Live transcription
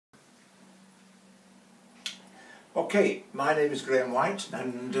Okay, my name is Graeme Whyte,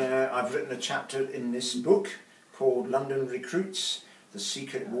 and I've written a chapter in this book called London Recruits, The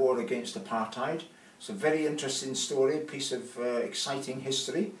Secret War Against Apartheid. It's a very interesting story, a piece of exciting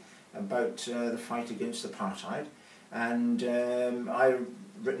history about the fight against apartheid. And I've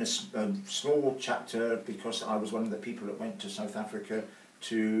written a small chapter because I was one of the people that went to South Africa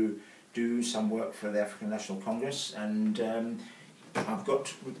to do some work for the African National Congress, and I've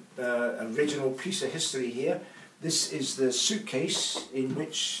got an original piece of history here. This is the suitcase in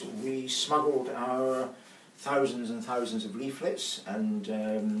which we smuggled our thousands and thousands of leaflets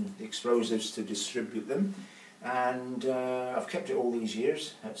and explosives to distribute them, and I've kept it all these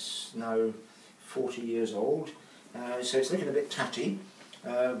years. It's now 40 years old, so it's looking a bit tatty.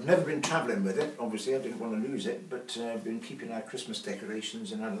 I've never been travelling with it, obviously I didn't want to lose it, but I've been keeping our Christmas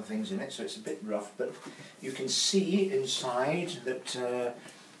decorations and other things in it, so it's a bit rough, but you can see inside that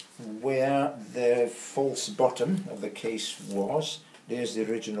where the false bottom of the case was. There's the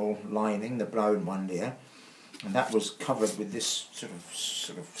original lining, the brown one there, and that was covered with this sort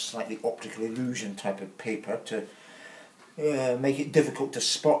of slightly optical illusion type of paper to make it difficult to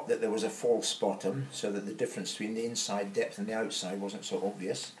spot that there was a false bottom, so that the difference between the inside depth and the outside wasn't so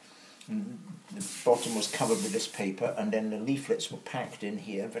obvious. And the bottom was covered with this paper, and then the leaflets were packed in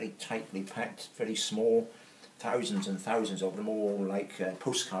here, very tightly packed, very small, thousands and thousands of them, all like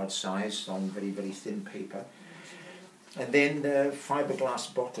postcard size on very, very thin paper. And then the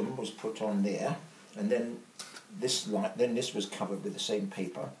fiberglass bottom was put on there, and then this was covered with the same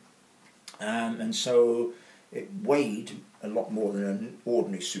paper, and so it weighed a lot more than an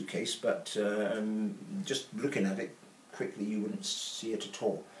ordinary suitcase, but just looking at it quickly you wouldn't see it at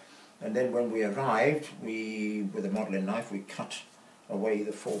all. And then when we arrived, with a modelling knife, we cut away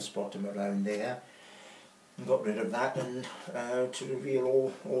the false bottom around there and got rid of that, and to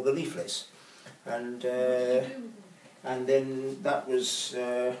reveal all the leaflets. And then that was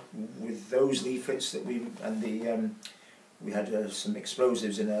with those leaflets that we had some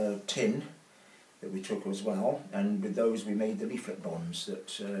explosives in a tin that we took as well, and with those we made the leaflet bombs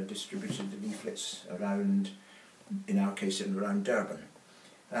that distributed the leaflets around, in our case, around Durban.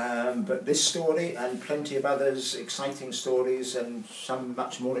 But this story and plenty of others, exciting stories, and some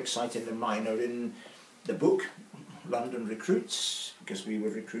much more exciting than mine, are in the book London Recruits, because we were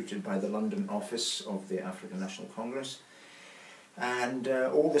recruited by the London office of the African National Congress. And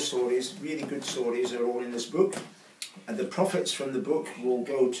all the stories, really good stories, are all in this book. And the profits from the book will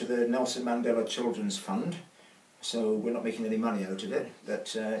go to the Nelson Mandela Children's Fund, so we're not making any money out of it,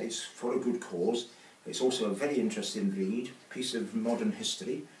 but it's for a good cause. It's also a very interesting read, piece of modern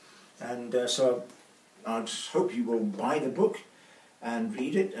history, and so I'd hope you will buy the book and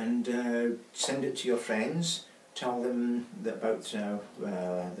read it, and send it to your friends. Tell them that that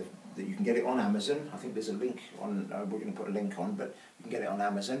you can get it on Amazon. I think there's a link on, we're going to put a link on, but you can get it on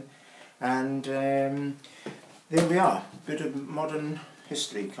Amazon. And there we are, a bit of modern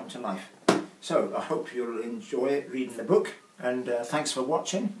history come to life. So I hope you'll enjoy it, reading the book, and thanks for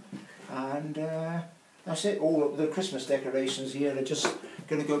watching. And that's it. All of the Christmas decorations here are just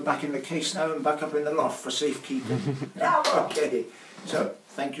going to go back in the case now and back up in the loft for safekeeping. Okay, so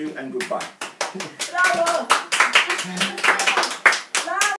thank you and goodbye. Bravo!